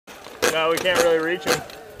No, we can't really reach him.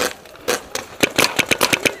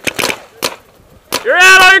 You're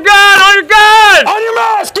out! On your gun! On your gun! On your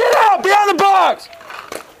mask! Get out! Behind the box!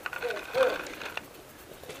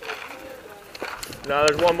 No,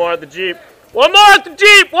 there's one more at the Jeep. One more at the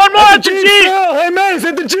Jeep! One more at the Jeep! Still. Hey, man, it's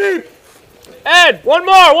at the Jeep! Ed, one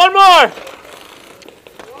more! One more!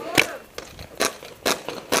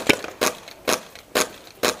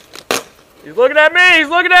 He's looking at me! He's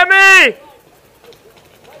looking at me!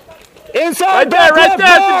 Inside, right there, right there,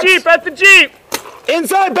 at the Jeep, at the Jeep!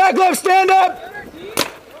 Inside, back left, stand up!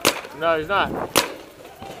 No, he's not.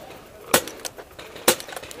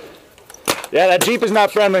 Yeah, that Jeep is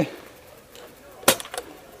not friendly.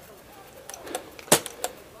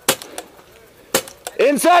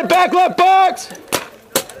 Inside, back left box!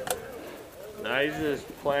 No, he's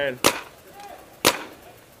just playing.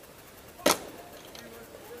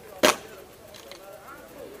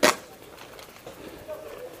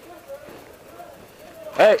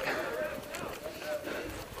 Hey.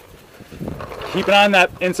 Keep an eye on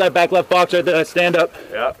that inside back left box right there, stand up.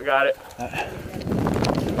 Yep, got it.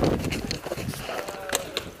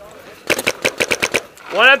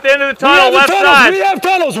 One at the end of the tunnel, left side. We have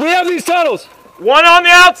tunnels, we have these tunnels. One on the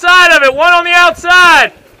outside of it, one on the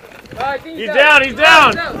outside. He's down, he's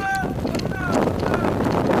down.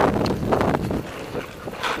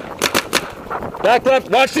 Back left,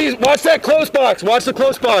 watch these, watch that close box, watch the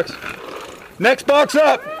close box. Next box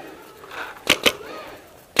up.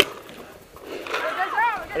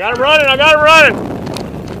 I got him running, I got him running.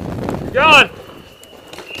 He's going.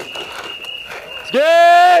 It's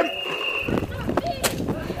game.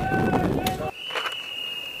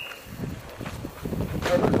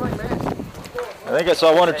 I think I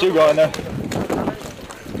saw one or two going there.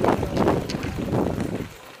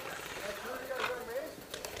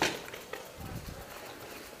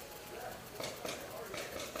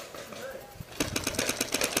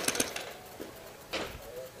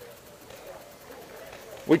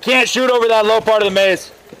 We can't shoot over that low part of the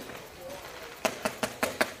maze.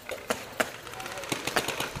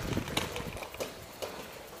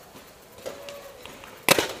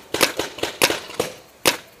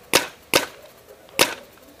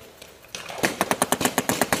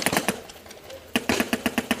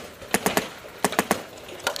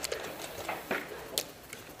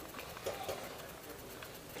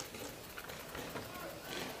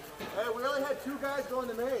 Hey, we only had 2 guys going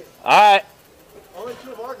the maze. All right. Only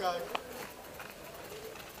 2 of our guys.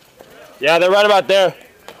 Yeah, they're right about there.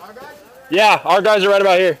 Our guys? Yeah, our guys are right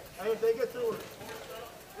about here. Hey, if they get through it.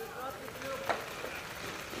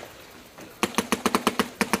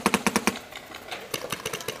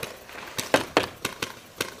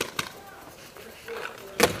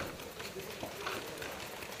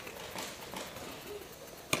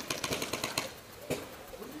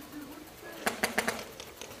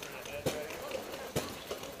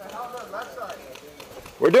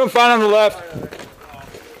 We're doing fine on the left.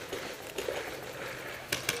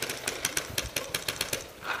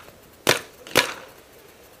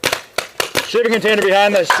 Shipping container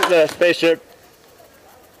behind the spaceship.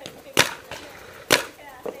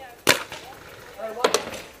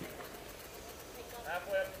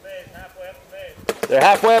 Halfway up the maze, halfway up the maze. They're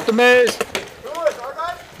halfway up the maze. Who is our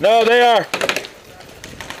guys? No, they are.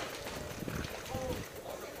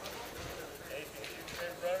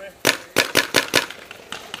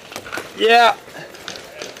 Yeah.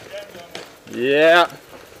 Yeah.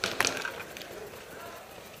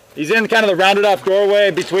 He's in kind of the rounded off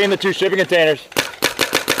doorway between the 2 shipping containers.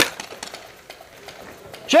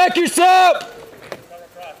 Check yourself!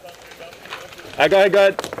 All right, go ahead, go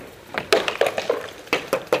ahead.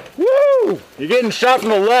 Woo! You're getting shot from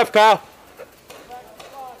the left, Kyle.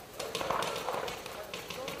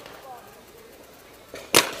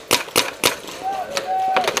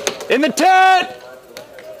 In the tent!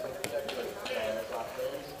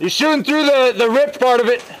 He's shooting through the ripped part of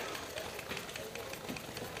it.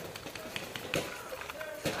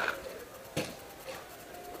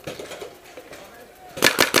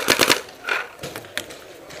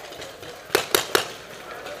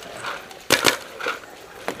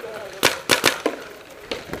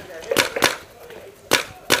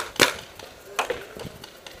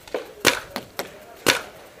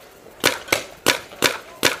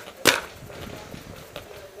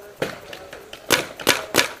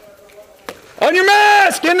 On your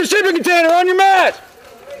mask! In the shipping container, on your mask!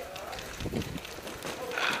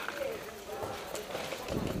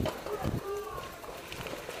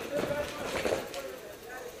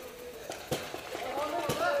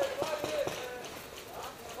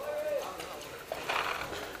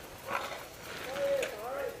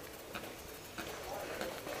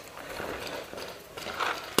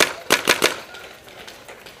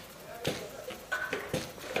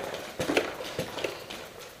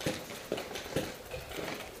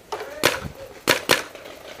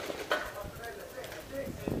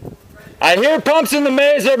 I hear pumps in the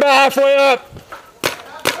maze. They're about halfway up.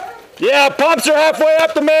 Yeah, pumps are halfway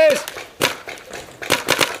up the maze.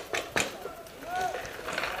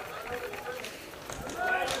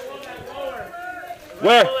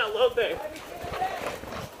 Where?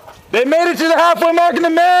 They made it to the halfway mark in the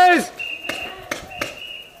maze.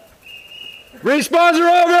 Respawns are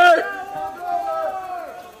over.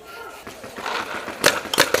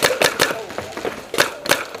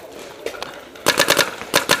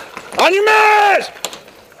 On your maze.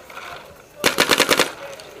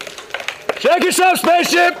 Check yourself,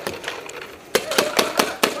 spaceship.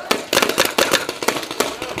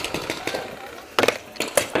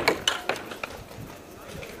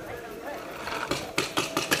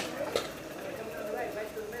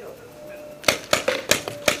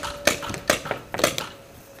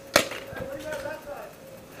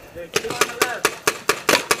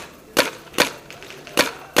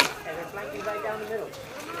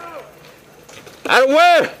 Out of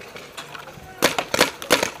where?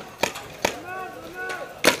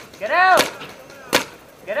 Get out!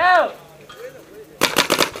 Get out!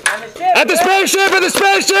 On the ship! At the spaceship! At the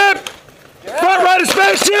spaceship! Front right of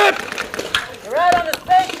spaceship! You're out on the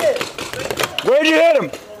spaceship! Where'd you hit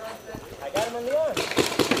him? I got him on the arm.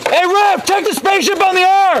 Hey, Ref, check the spaceship on the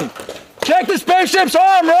arm! Check the spaceship's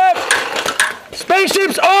arm, Ref!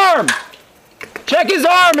 Spaceship's arm! Check his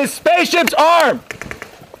arm, his spaceship's arm!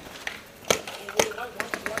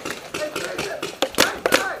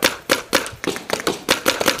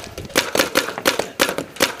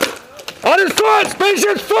 On his foot!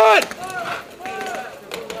 Spaceship's foot!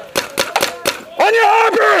 On your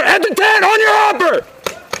hopper! At the tent! On your hopper!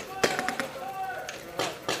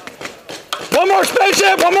 One more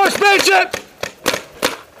spaceship! One more spaceship!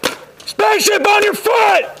 Spaceship on your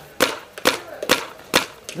foot!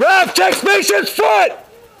 Ref, check spaceship's foot!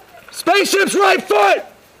 Spaceship's right foot!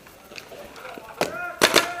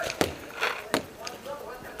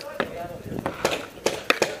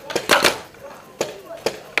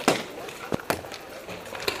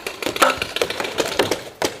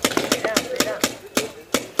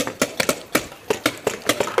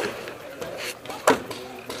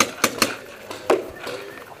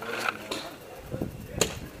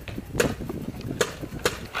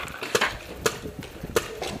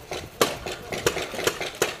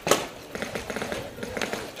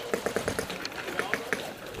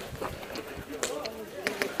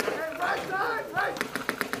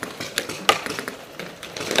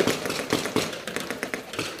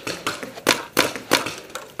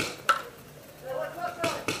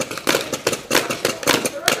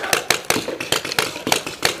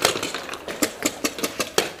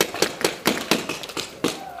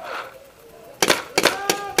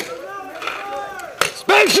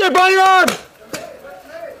 Spaceship on your arm!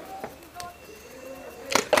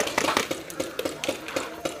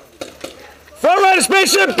 Front right of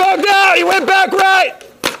spaceship bugged out! He went back right!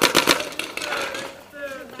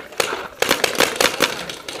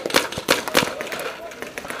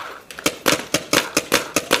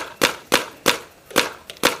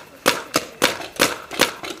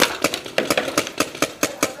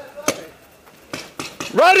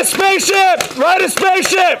 Right of spaceship! Right of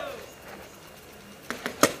spaceship!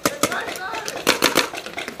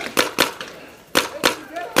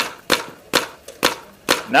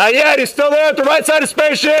 Not yet, he's still there at the right side of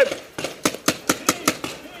spaceship.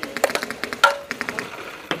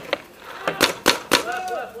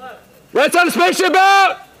 Right side of spaceship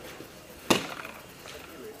out!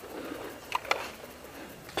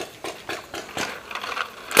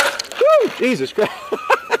 Woo! Jesus Christ.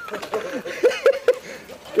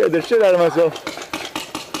 Scared the shit out of myself.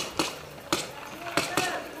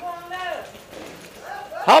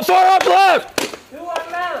 How far up left?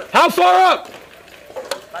 How far up?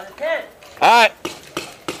 By the tent. Alright.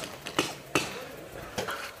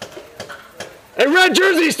 Hey, red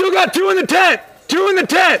jersey, you still got two in the tent. Two in the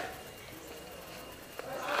tent.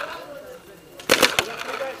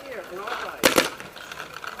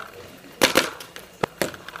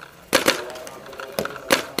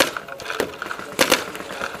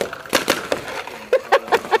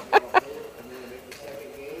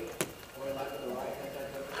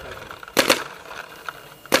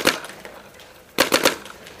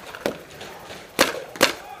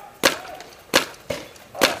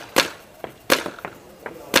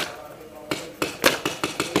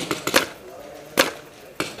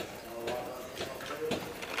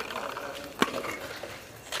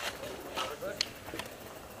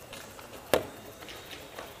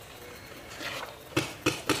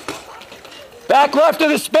 Back left of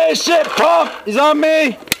the spaceship, pump. He's on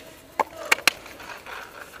me.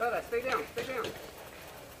 Stay down, stay down.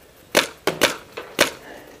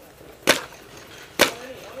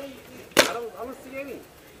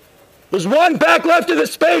 There's one back left of the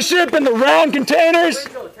spaceship in the round containers.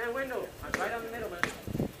 Window. I'm right on the middle, man.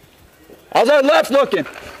 How's our left looking?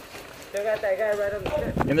 Still got that guy right on the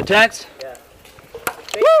tent. In the tents? Yeah.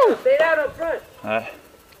 Woo! Stay down up front.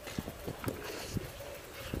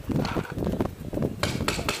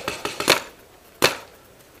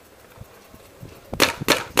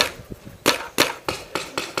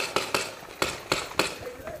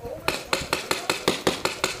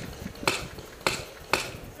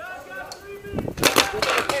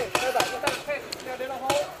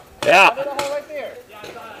 Yeah. There's a hole right there.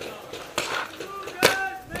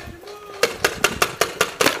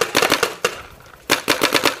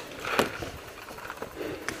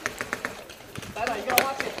 You gotta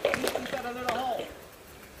watch it. He's got a little hole.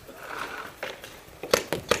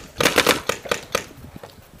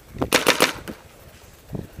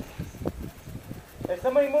 There's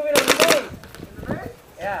somebody moving on the maze.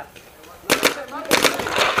 Yeah.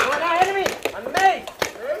 Going out, enemy! On the maze!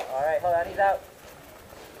 Alright, hold on, he's out.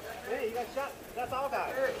 Hey, you got shot. That's all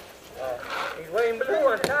guys. He's wearing blue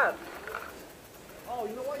on top. Oh,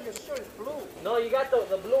 you know what? Your shirt is blue. No, you got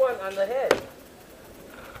the blue on the head.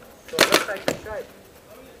 So it looks like the stripe.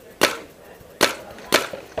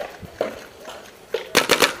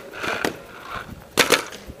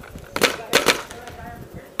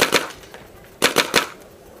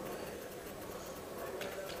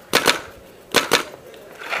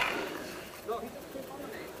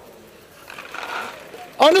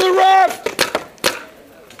 Under the raft!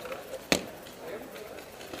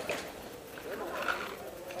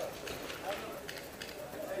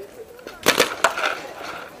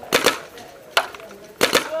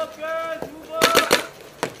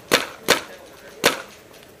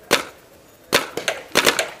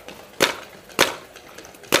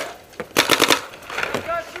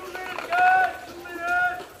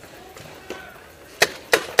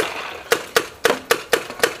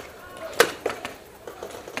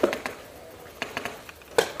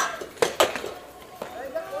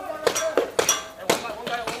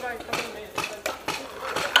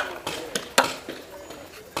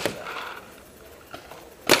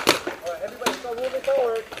 Moving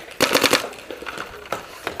forward.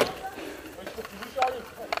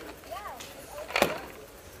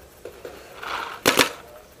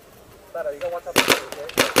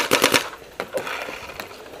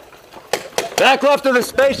 Back left of the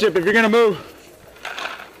spaceship if you're gonna move.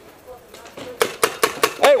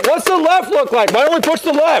 Hey, what's the left look like? Why don't we push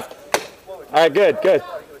the left? All right, good.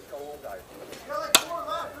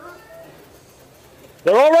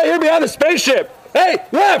 They're all right here behind the spaceship. Hey,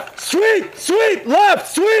 left, sweep,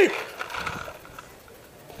 left, sweep.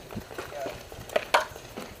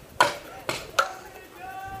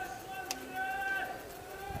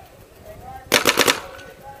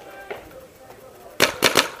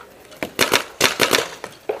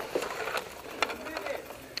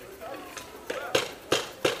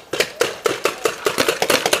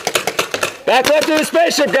 Back left of the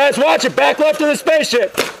spaceship, guys. Watch it. Back left of the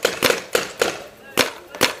spaceship.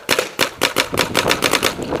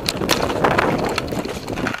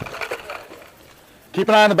 Keep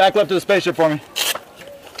an eye on the back left of the spaceship for me.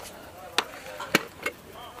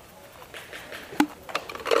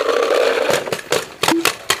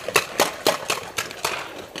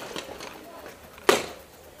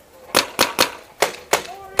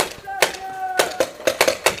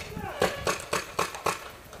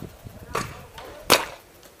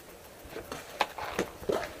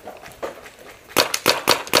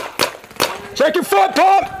 Check your foot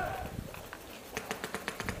pump!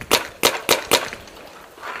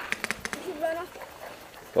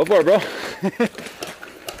 Go for it, bro. Where's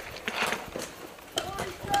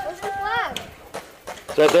the flag?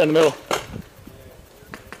 It's right there in the middle.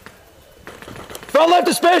 Front left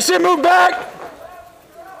of spaceship, move back!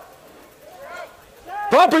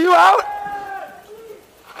 Pump, are you out?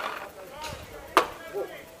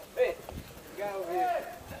 Hey, you got over here.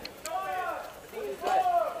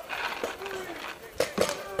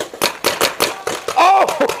 Oh!